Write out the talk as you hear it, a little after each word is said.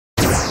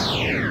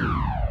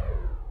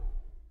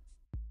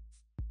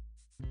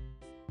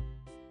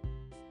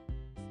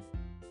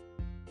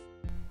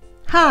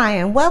Hi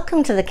and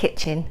welcome to the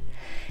kitchen.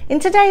 In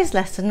today's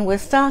lesson we'll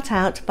start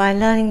out by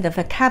learning the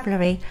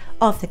vocabulary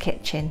of the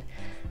kitchen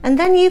and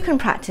then you can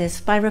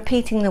practice by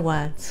repeating the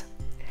words.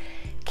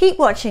 Keep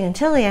watching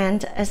until the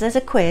end as there's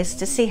a quiz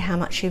to see how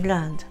much you've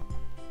learned.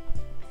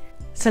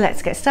 So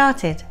let's get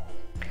started.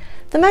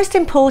 The most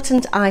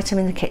important item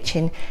in the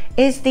kitchen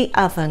is the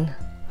oven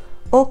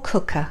or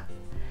cooker.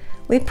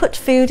 We put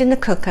food in the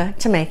cooker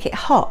to make it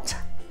hot.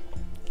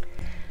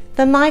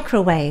 The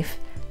microwave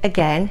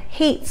again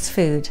heats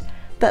food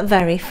but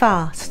very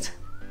fast.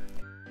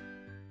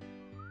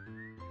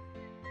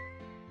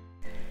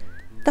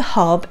 The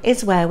hob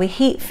is where we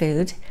heat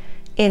food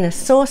in a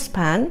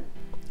saucepan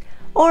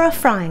or a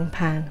frying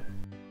pan.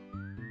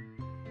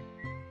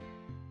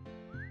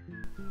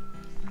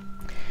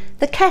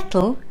 The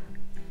kettle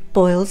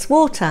boils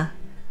water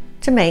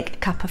to make a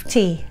cup of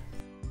tea.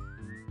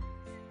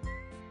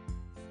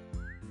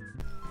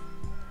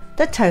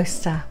 The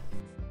toaster.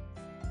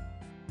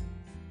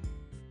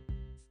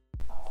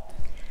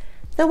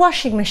 The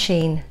washing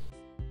machine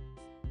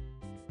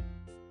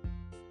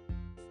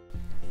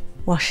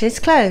washes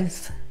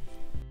clothes.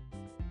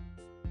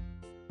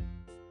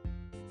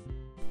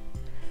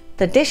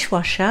 The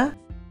dishwasher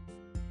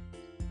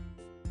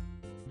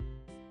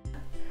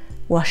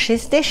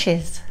washes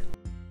dishes.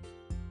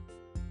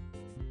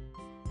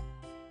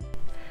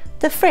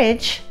 The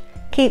fridge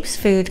keeps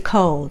food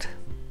cold.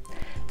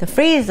 The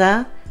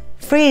freezer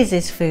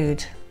freezes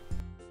food.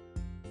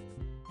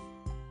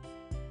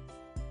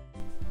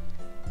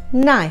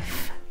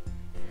 Knife.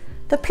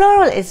 The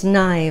plural is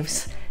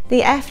knives.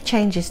 The F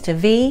changes to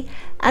V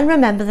and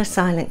remember the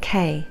silent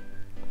K.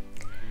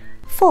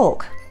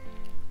 Fork.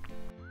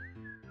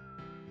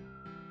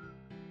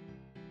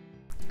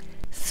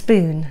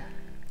 Spoon.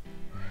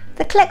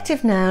 The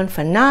collective noun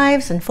for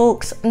knives and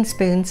forks and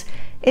spoons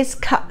is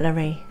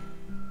cutlery.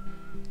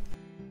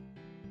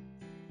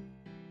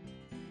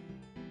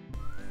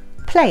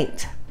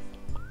 Plate.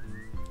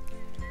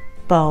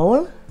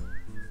 Bowl.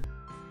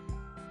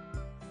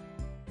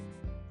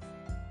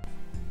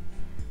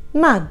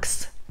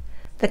 Mugs.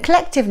 The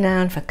collective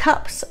noun for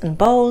cups and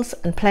bowls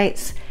and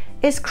plates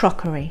is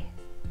crockery.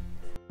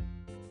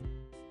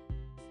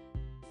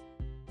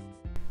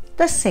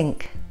 The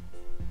sink.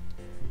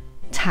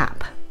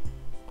 Tap.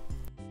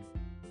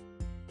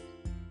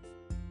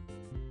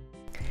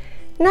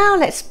 Now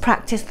let's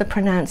practice the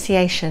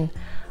pronunciation.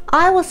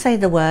 I will say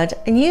the word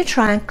and you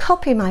try and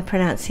copy my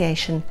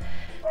pronunciation.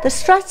 The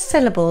stressed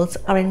syllables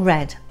are in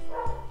red.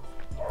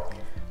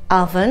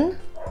 Oven.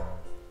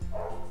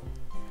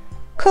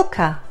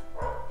 Cooker.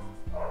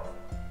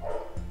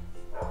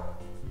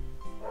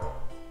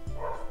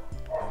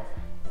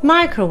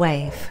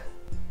 Microwave.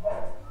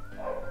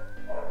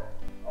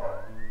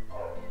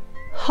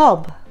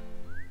 Hob.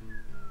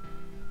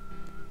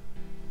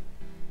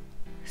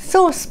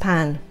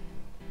 Saucepan.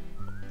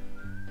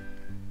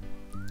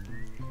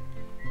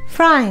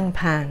 Frying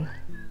pan.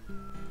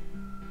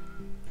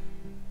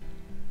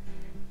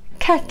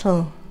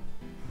 Kettle.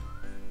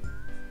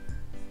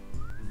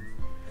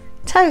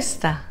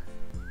 Toaster.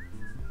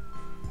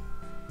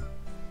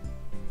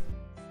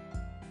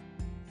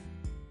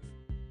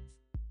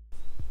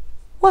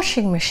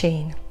 Washing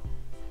machine.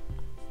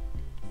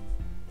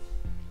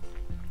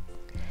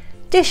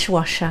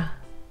 Dishwasher.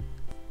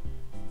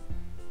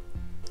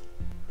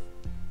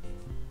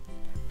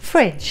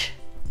 Fridge.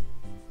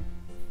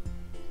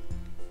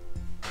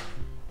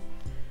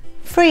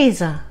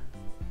 Freezer.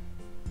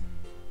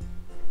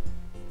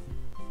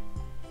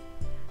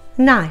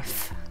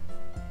 Knife.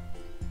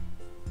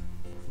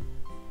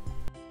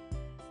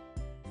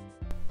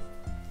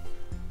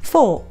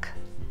 Fork.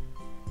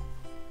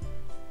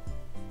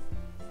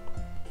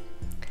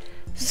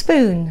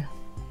 Spoon.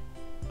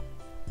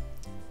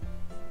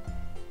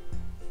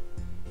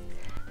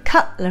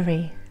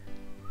 Cutlery.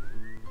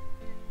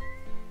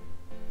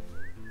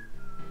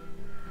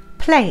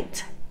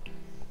 Plate.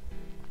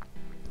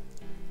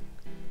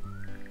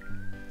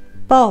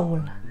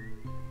 Bowl.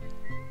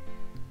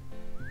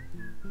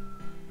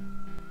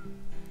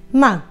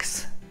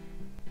 Mugs.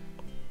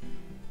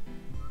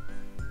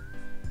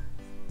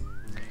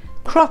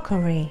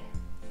 Crockery.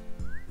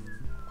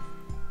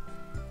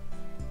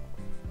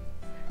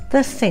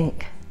 The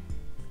sink.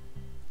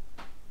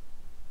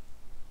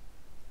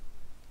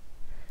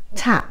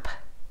 Tap.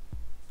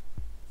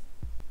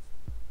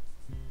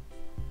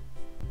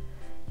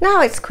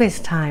 Now it's quiz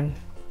time.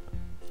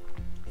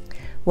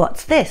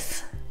 What's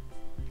this?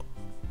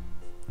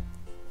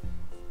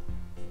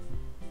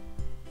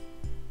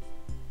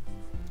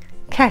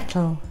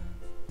 Kettle.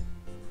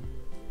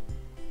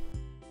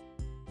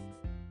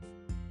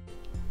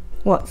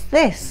 What's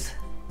this?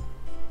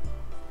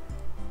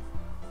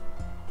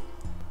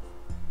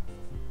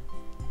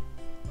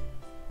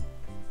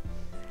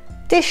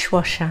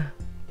 Dishwasher.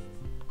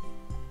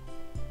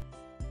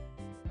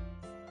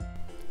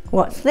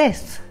 What's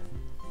this?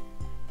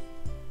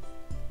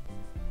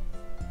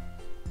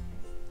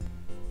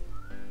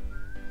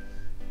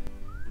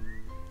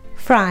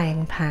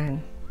 Frying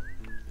pan.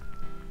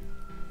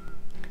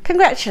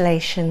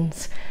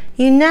 Congratulations!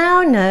 you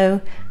now know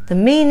the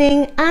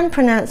meaning and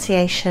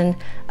pronunciation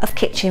of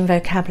kitchen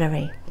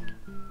vocabulary.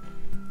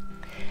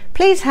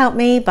 Please help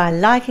me by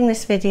liking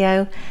this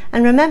video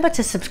and remember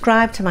to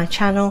subscribe to my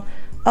channel,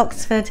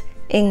 Oxford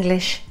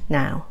English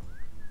Now.